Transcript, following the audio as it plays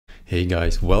Hey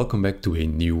guys, welcome back to a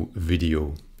new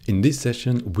video. In this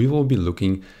session, we will be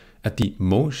looking at the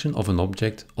motion of an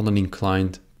object on an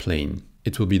inclined plane.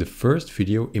 It will be the first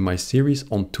video in my series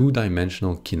on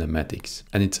two-dimensional kinematics,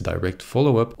 and it's a direct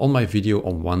follow-up on my video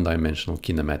on one-dimensional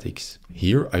kinematics.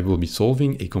 Here, I will be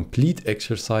solving a complete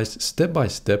exercise step by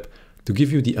step to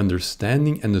give you the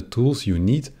understanding and the tools you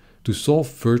need to solve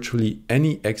virtually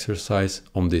any exercise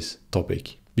on this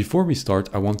topic. Before we start,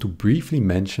 I want to briefly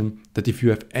mention that if you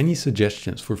have any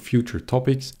suggestions for future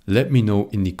topics, let me know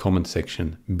in the comment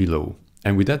section below.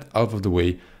 And with that out of the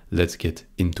way, let's get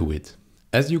into it.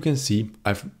 As you can see,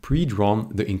 I've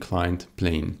pre-drawn the inclined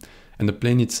plane, and the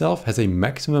plane itself has a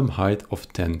maximum height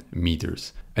of 10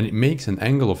 meters, and it makes an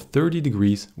angle of 30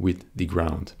 degrees with the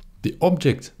ground. The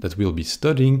object that we'll be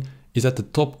studying is at the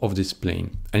top of this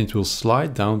plane, and it will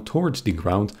slide down towards the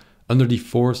ground under the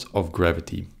force of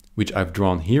gravity, which I've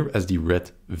drawn here as the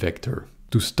red vector.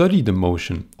 To study the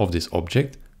motion of this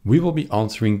object, we will be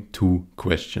answering two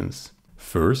questions.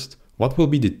 First, what will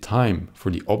be the time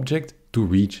for the object to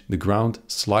reach the ground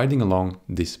sliding along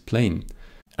this plane?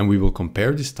 And we will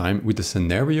compare this time with a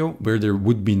scenario where there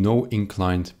would be no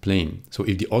inclined plane. So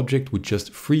if the object would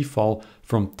just free fall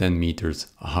from 10 meters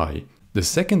high. The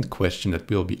second question that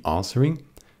we'll be answering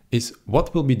is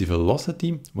what will be the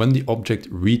velocity when the object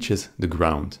reaches the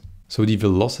ground? So the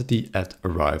velocity at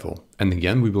arrival. And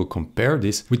again, we will compare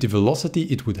this with the velocity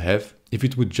it would have if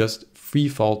it would just free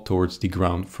fall towards the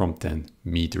ground from 10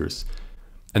 meters.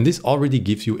 And this already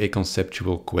gives you a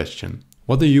conceptual question.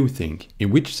 What do you think?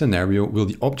 In which scenario will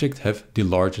the object have the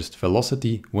largest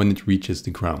velocity when it reaches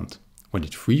the ground? When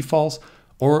it free falls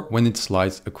or when it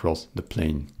slides across the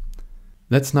plane?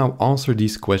 Let's now answer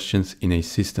these questions in a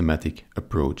systematic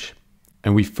approach.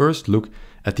 And we first look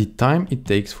at the time it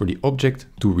takes for the object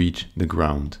to reach the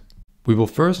ground. We will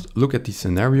first look at the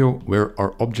scenario where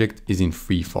our object is in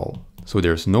free fall. So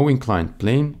there's no inclined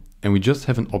plane and we just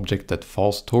have an object that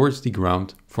falls towards the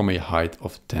ground from a height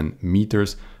of 10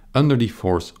 meters under the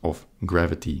force of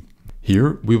gravity.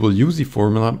 Here we will use the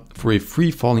formula for a free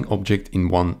falling object in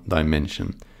one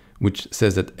dimension, which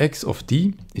says that x of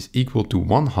t is equal to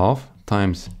 1/2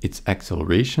 times its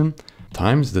acceleration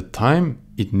times the time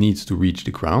it needs to reach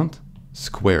the ground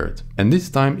squared. And this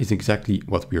time is exactly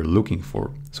what we are looking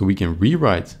for. So we can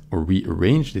rewrite or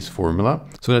rearrange this formula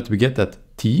so that we get that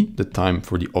t, the time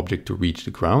for the object to reach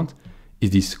the ground,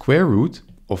 is the square root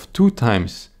of 2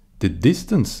 times the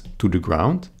distance to the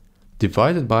ground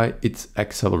divided by its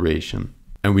acceleration.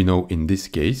 And we know in this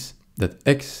case that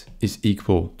x is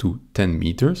equal to 10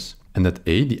 meters and that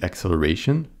a, the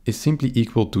acceleration, is simply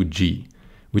equal to g,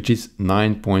 which is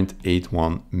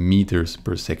 9.81 meters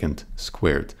per second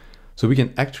squared. So we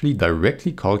can actually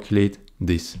directly calculate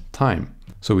this time.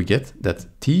 So we get that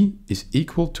t is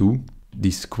equal to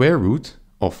the square root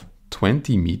of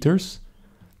 20 meters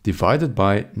divided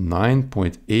by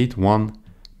 9.81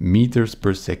 meters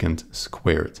per second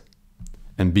squared.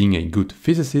 And being a good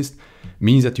physicist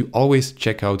means that you always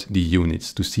check out the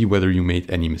units to see whether you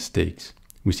made any mistakes.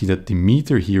 We see that the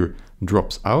meter here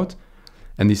drops out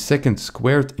and the second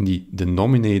squared in the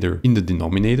denominator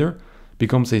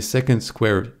becomes a second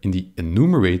squared in the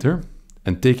numerator,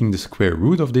 and taking the square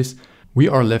root of this, we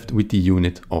are left with the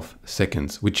unit of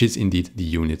seconds, which is indeed the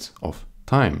unit of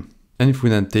time. And if we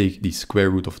then take the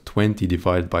square root of 20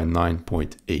 divided by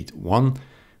 9.81,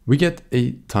 we get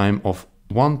a time of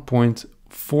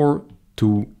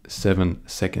 1.427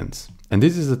 seconds. And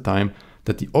this is the time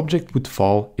that the object would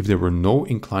fall if there were no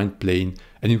inclined plane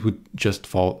and it would just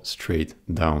fall straight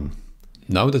down.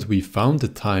 Now that we found the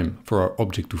time for our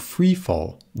object to free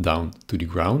fall down to the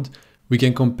ground, we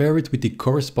can compare it with the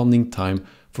corresponding time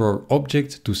for our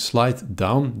object to slide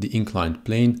down the inclined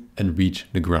plane and reach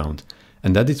the ground.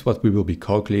 And that is what we will be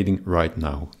calculating right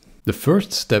now. The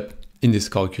first step in this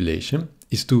calculation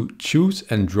is to choose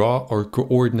and draw our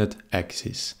coordinate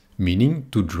axis, meaning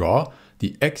to draw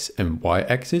the x and y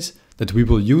axis that we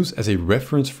will use as a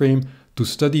reference frame to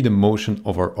study the motion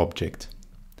of our object.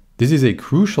 This is a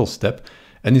crucial step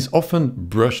and is often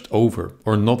brushed over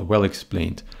or not well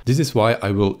explained. This is why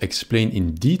I will explain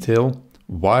in detail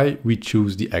why we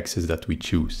choose the axis that we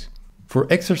choose. For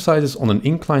exercises on an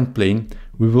inclined plane,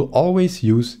 we will always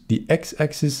use the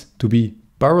x-axis to be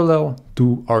parallel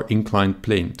to our inclined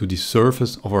plane, to the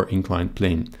surface of our inclined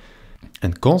plane.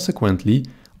 And consequently,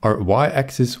 our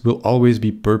y-axis will always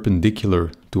be perpendicular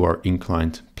to our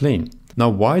inclined plane. Now,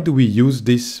 why do we use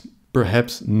this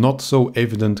perhaps not so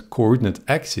evident coordinate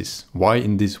axis? Why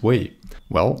in this way?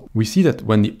 Well, we see that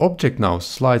when the object now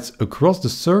slides across the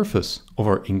surface of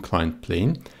our inclined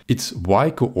plane, its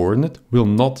y coordinate will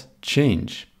not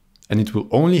change. and it will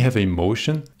only have a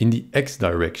motion in the x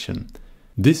direction.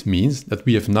 This means that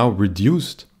we have now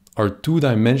reduced our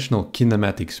two-dimensional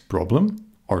kinematics problem,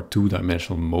 our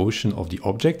two-dimensional motion of the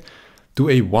object, to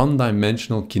a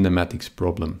one-dimensional kinematics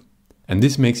problem. And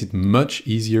this makes it much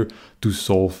easier to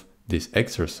solve this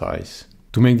exercise.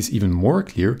 To make this even more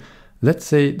clear, let's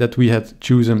say that we had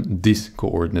chosen this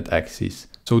coordinate axis,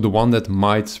 so the one that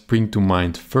might spring to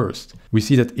mind first. We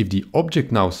see that if the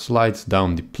object now slides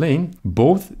down the plane,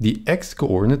 both the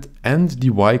x-coordinate and the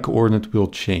y-coordinate will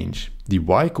change. The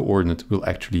y-coordinate will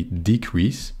actually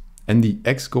decrease and the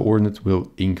x-coordinate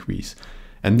will increase.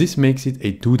 And this makes it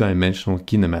a two-dimensional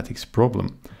kinematics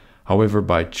problem. However,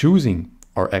 by choosing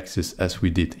our axis as we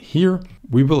did here,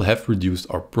 we will have reduced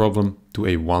our problem to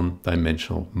a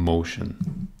one-dimensional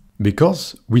motion.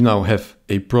 Because we now have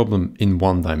a problem in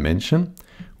one dimension,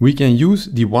 we can use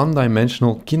the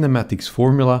one-dimensional kinematics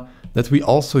formula that we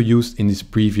also used in this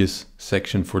previous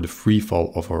section for the free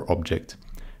fall of our object.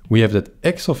 We have that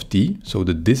x of t, so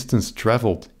the distance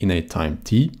traveled in a time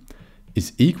t,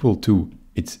 is equal to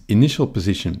its initial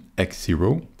position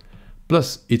x0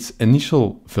 plus its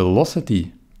initial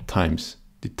velocity times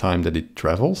the time that it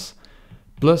travels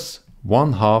plus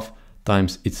 1/2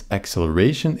 times its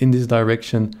acceleration in this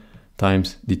direction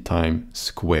times the time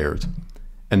squared.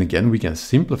 And again, we can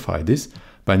simplify this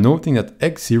by noting that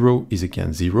x0 is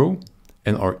again 0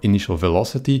 and our initial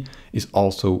velocity is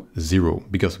also 0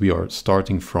 because we are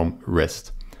starting from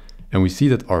rest. And we see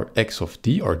that our x of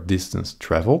t, our distance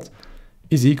traveled,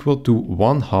 is equal to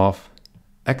 1/2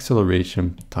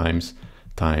 acceleration times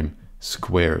time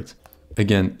squared.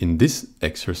 Again, in this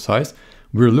exercise,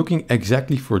 we're looking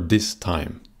exactly for this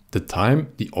time, the time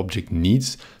the object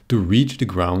needs to reach the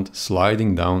ground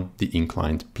sliding down the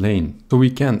inclined plane. So we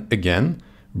can again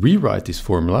rewrite this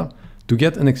formula to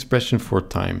get an expression for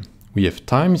time. We have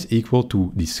time is equal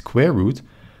to the square root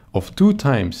of 2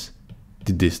 times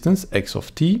the distance x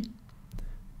of t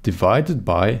divided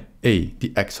by a,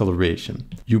 the acceleration.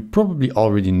 You probably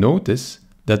already notice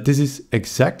that this is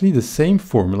exactly the same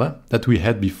formula that we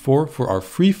had before for our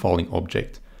free-falling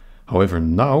object. However,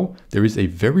 now there is a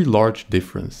very large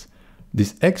difference.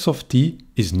 This x of t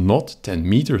is not 10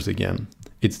 meters again.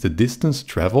 It's the distance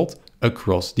traveled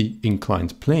across the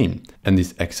inclined plane. And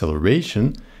this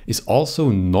acceleration is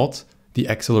also not the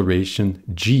acceleration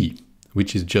g,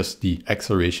 which is just the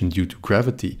acceleration due to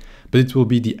gravity, but it will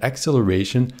be the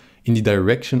acceleration in the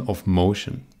direction of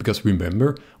motion. Because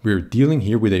remember, we're dealing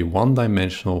here with a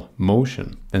one-dimensional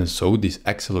motion. And so this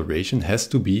acceleration has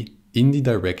to be in the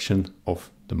direction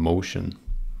of the motion.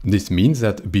 This means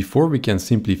that before we can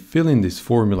simply fill in this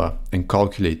formula and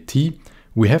calculate t,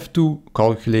 we have to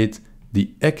calculate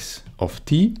the x of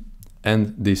t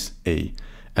and this a.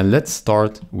 And let's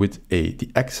start with a, the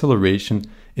acceleration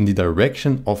in the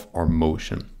direction of our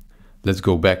motion. Let's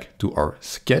go back to our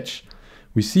sketch.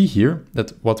 We see here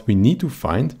that what we need to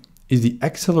find is the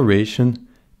acceleration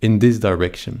in this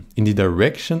direction, in the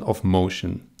direction of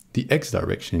motion, the x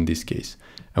direction in this case.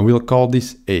 And we'll call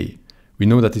this a. We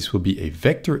know that this will be a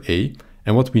vector a,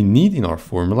 and what we need in our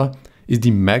formula is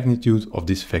the magnitude of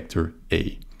this vector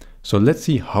a. So let's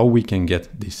see how we can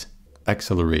get this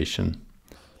acceleration.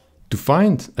 To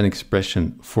find an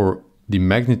expression for the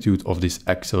magnitude of this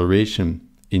acceleration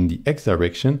in the x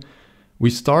direction, we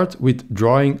start with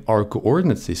drawing our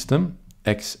coordinate system,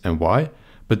 x and y,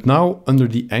 but now under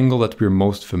the angle that we're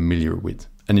most familiar with.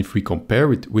 And if we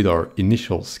compare it with our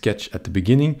initial sketch at the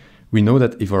beginning, we know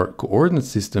that if our coordinate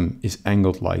system is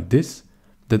angled like this,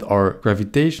 that our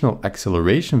gravitational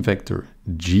acceleration vector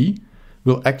g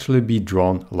will actually be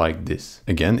drawn like this.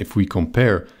 Again, if we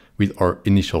compare with our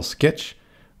initial sketch,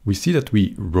 we see that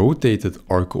we rotated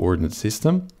our coordinate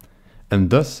system, and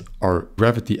thus our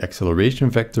gravity acceleration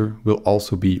vector will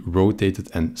also be rotated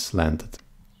and slanted.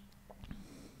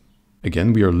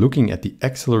 Again, we are looking at the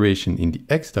acceleration in the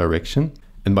x direction,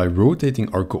 and by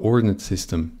rotating our coordinate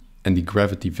system and the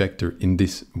gravity vector in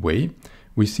this way,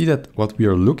 we see that what we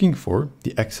are looking for,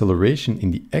 the acceleration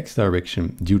in the x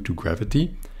direction due to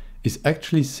gravity, is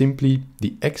actually simply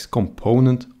the x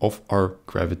component of our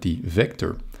gravity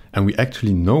vector. And we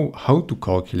actually know how to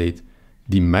calculate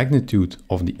the magnitude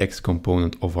of the x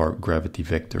component of our gravity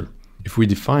vector. If we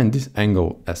define this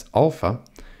angle as alpha,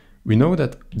 we know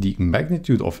that the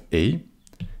magnitude of a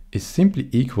is simply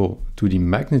equal to the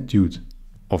magnitude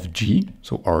of g,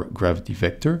 so our gravity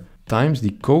vector, times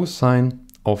the cosine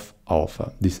of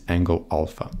alpha, this angle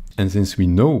alpha. And since we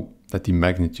know that the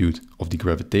magnitude of the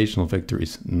gravitational vector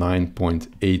is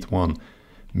 9.81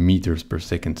 meters per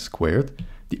second squared,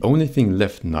 the only thing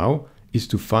left now is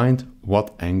to find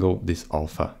what angle this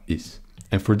alpha is.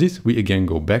 And for this, we again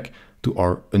go back to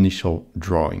our initial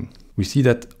drawing. we see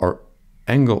that our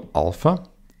angle alpha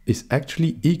is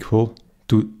actually equal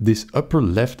to this upper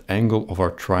left angle of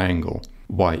our triangle.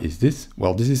 Why is this?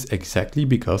 Well, this is exactly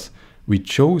because we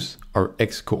chose our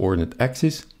x-coordinate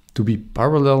axis to be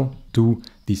parallel to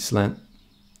the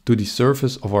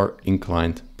surface of our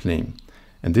inclined plane.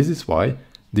 And this is why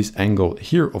this angle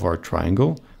here of our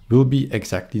triangle will be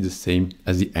exactly the same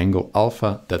as the angle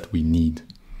alpha that we need.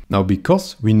 Now,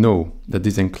 because we know that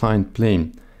this inclined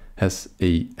plane has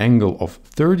an angle of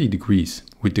 30 degrees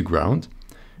with the ground,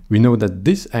 we know that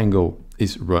this angle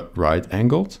is right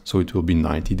angled, so it will be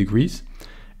 90 degrees.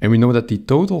 And we know that the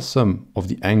total sum of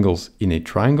the angles in a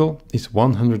triangle is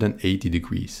 180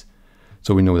 degrees.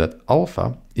 So we know that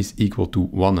alpha is equal to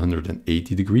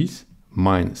 180 degrees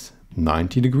minus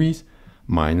 90 degrees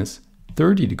minus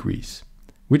 30 degrees,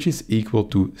 which is equal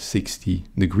to 60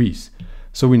 degrees.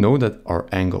 So we know that our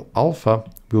angle alpha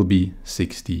will be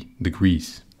 60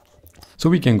 degrees. So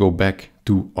we can go back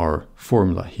to our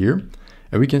formula here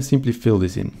and we can simply fill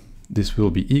this in. This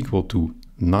will be equal to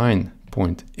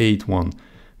 9.81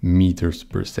 meters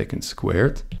per second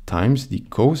squared times the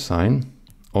cosine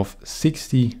of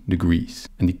 60 degrees.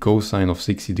 And the cosine of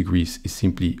 60 degrees is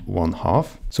simply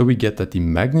 1/2. So we get that the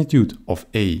magnitude of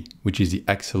A, which is the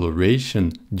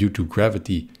acceleration due to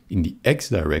gravity in the x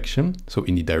direction, so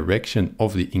in the direction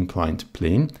of the inclined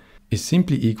plane, is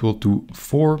simply equal to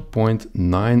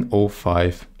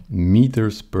 4.905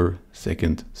 meters per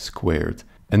second squared.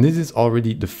 And this is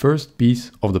already the first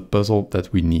piece of the puzzle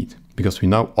that we need, because we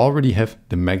now already have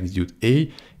the magnitude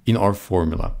A in our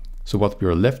formula. So what we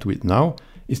are left with now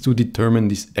is to determine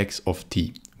this x of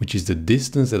t, which is the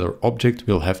distance that our object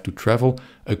will have to travel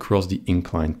across the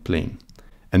inclined plane.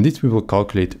 And this we will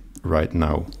calculate right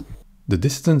now. The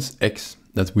distance x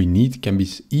that we need can be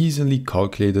easily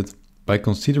calculated by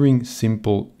considering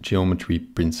simple geometry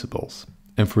principles.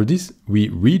 And for this, we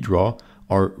redraw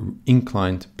our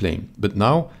inclined plane, but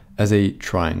now as a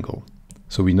triangle.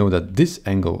 So we know that this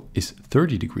angle is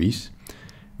 30 degrees.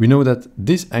 We know that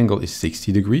this angle is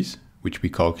 60 degrees, which we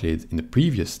calculated in the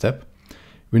previous step.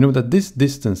 We know that this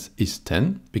distance is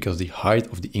 10 because the height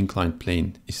of the inclined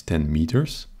plane is 10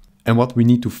 meters. And what we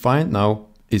need to find now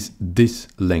is this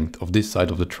length of this side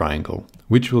of the triangle,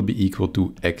 which will be equal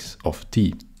to x of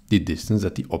t, the distance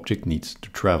that the object needs to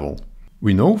travel.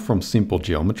 We know from simple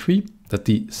geometry that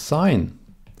the sine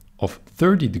of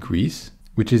 30 degrees,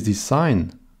 which is the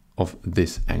sine of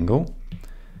this angle,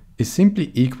 is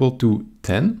simply equal to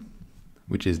 10,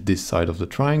 which is this side of the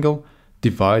triangle,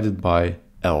 divided by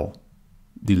L,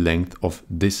 the length of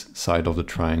this side of the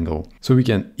triangle. So we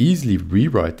can easily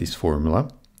rewrite this formula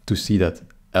to see that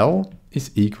L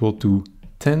is equal to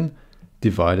 10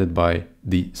 divided by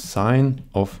the sine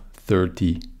of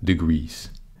 30 degrees.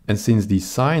 And since the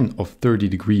sine of 30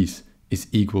 degrees is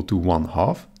equal to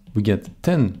 1/2, we get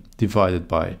 10 divided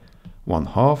by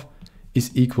 1/2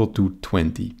 is equal to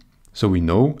 20. So we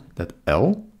know that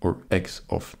L, or x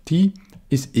of t,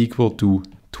 is equal to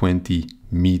 20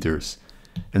 meters.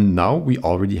 And now we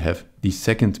already have the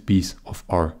second piece of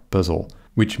our puzzle,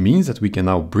 which means that we can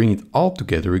now bring it all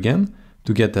together again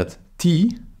to get that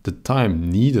t, the time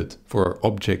needed for our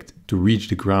object to reach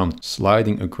the ground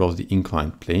sliding across the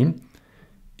inclined plane,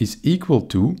 is equal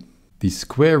to the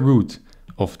square root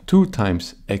of 2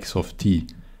 times x of t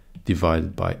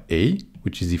divided by a,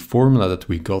 which is the formula that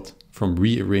we got from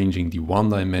rearranging the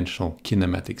one-dimensional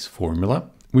kinematics formula,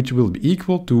 which will be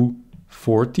equal to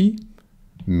 40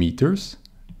 meters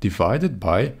divided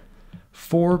by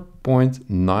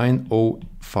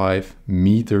 4.905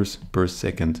 meters per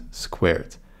second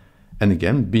squared. And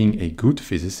again, being a good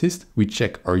physicist, we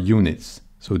check our units.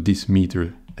 So this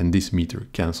meter and this meter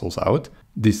cancels out.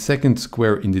 This second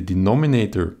square in the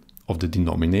denominator of the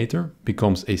denominator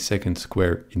becomes a second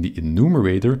square in the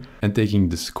numerator, and taking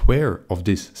the square of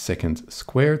this second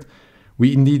squared,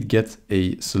 we indeed get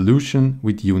a solution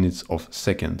with units of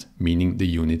second, meaning the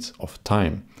units of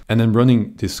time. And then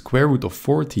running the square root of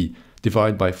 40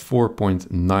 divided by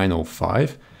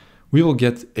 4.905, we will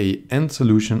get an end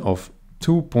solution of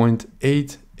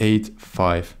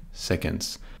 2.885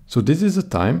 seconds. So this is the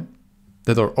time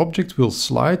that our object will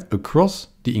slide across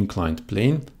the inclined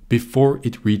plane before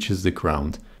it reaches the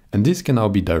ground. And this can now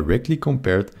be directly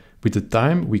compared with the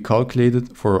time we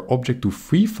calculated for our object to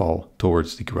free fall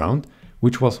towards the ground,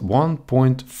 which was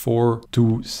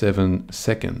 1.427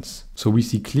 seconds. So we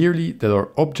see clearly that our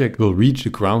object will reach the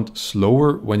ground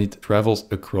slower when it travels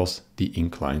across the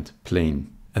inclined plane.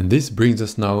 And this brings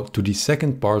us now to the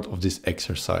second part of this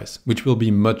exercise, which will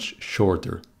be much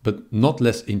shorter, but not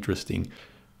less interesting.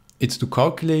 It's to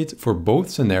calculate for both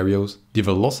scenarios the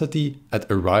velocity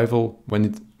at arrival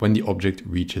when the object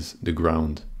reaches the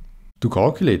ground. To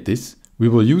calculate this, we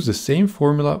will use the same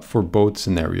formula for both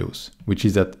scenarios, which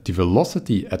is that the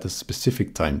velocity at a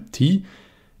specific time t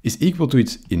is equal to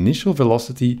its initial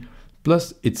velocity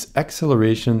plus its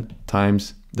acceleration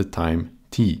times the time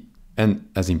t. And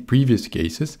as in previous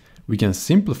cases, we can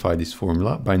simplify this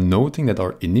formula by noting that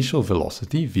our initial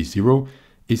velocity, v0,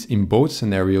 is in both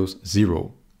scenarios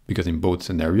 0, because in both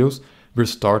scenarios, we're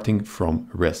starting from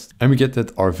rest. And we get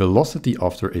that our velocity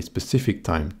after a specific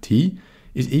time t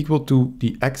is equal to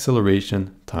the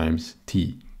acceleration times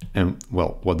t. And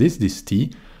well, what is this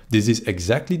t? This is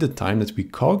exactly the time that we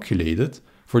calculated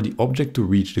for the object to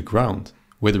reach the ground,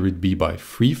 whether it be by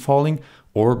free falling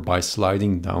or by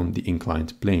sliding down the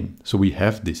inclined plane. So we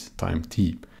have this time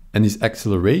t. And this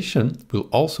acceleration will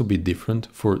also be different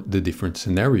for the different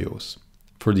scenarios.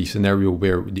 For the scenario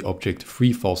where the object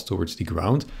free falls towards the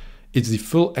ground, it's the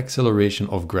full acceleration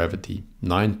of gravity,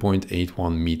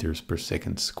 9.81 meters per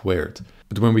second squared.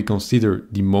 But when we consider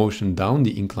the motion down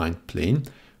the inclined plane,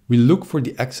 we look for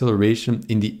the acceleration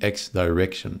in the x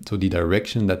direction, so the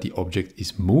direction that the object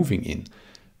is moving in,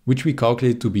 which we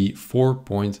calculate to be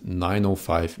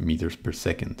 4.905 meters per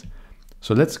second.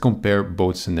 So let's compare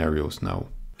both scenarios now.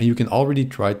 And you can already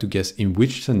try to guess in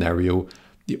which scenario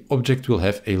the object will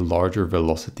have a larger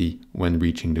velocity when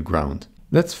reaching the ground.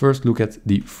 Let's first look at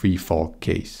the free fall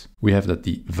case. We have that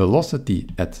the velocity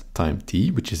at time t,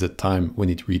 which is the time when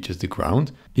it reaches the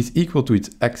ground, is equal to its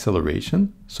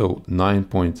acceleration, so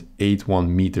 9.81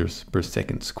 meters per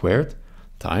second squared,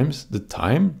 times the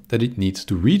time that it needs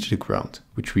to reach the ground,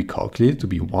 which we calculate to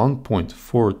be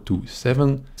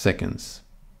 1.427 seconds.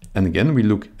 And again, we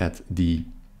look at the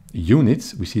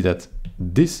units, we see that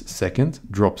this second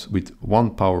drops with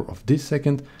 1 power of this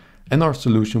second, and our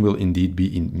solution will indeed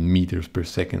be in meters per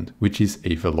second, which is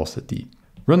a velocity.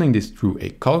 Running this through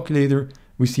a calculator,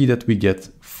 we see that we get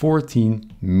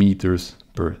 14 meters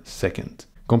per second.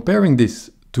 Comparing this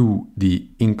to the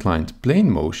inclined plane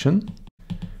motion,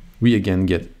 we again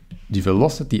get the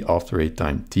velocity after a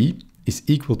time t is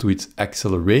equal to its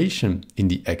acceleration in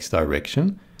the x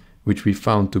direction, which we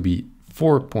found to be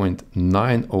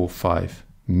 4.905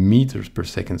 meters per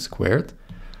second squared,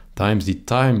 times the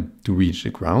time to reach the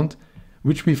ground,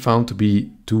 which we found to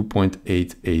be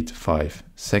 2.885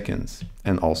 seconds.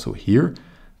 And also here,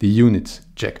 the units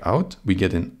check out. We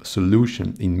get a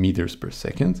solution in meters per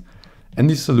second, and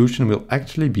this solution will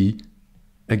actually be,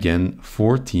 again,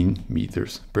 14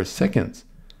 meters per second.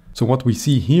 So what we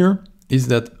see here is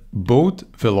that both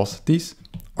velocities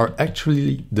are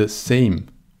actually the same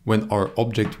when our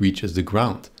object reaches the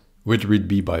ground, whether it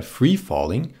be by free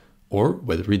falling or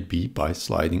whether it be by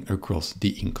sliding across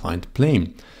the inclined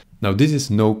plane. Now this is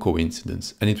no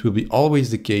coincidence, and it will be always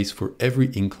the case for every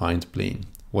inclined plane,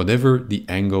 whatever the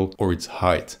angle or its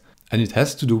height. And it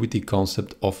has to do with the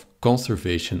concept of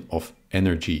conservation of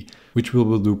energy, which we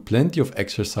will do plenty of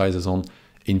exercises on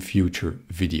in future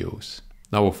videos.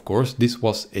 Now, of course, this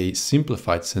was a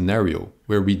simplified scenario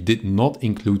where we did not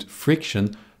include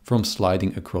friction from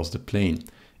sliding across the plane.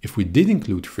 If we did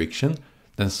include friction,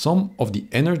 then some of the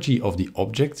energy of the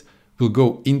object will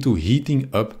go into heating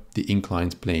up the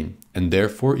inclined plane, and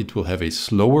therefore it will have a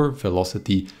slower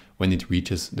velocity when it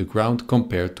reaches the ground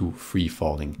compared to free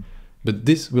falling. But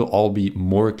this will all be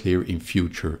more clear in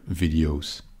future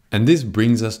videos. And this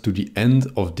brings us to the end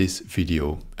of this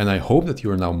video, and I hope that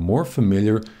you are now more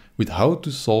familiar with how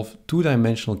to solve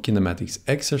two-dimensional kinematics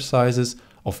exercises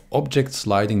of objects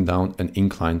sliding down an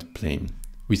inclined plane.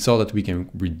 We saw that we can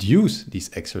reduce these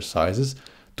exercises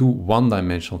to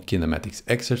one-dimensional kinematics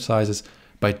exercises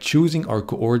by choosing our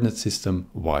coordinate system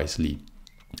wisely.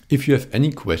 If you have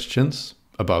any questions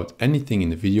about anything in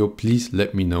the video, please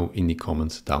let me know in the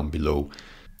comments down below.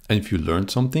 And if you learned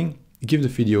something, give the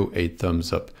video a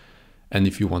thumbs up. And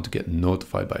if you want to get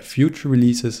notified by future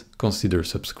releases, consider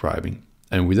subscribing.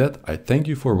 And with that, I thank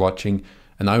you for watching,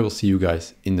 and I will see you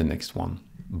guys in the next one.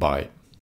 Bye.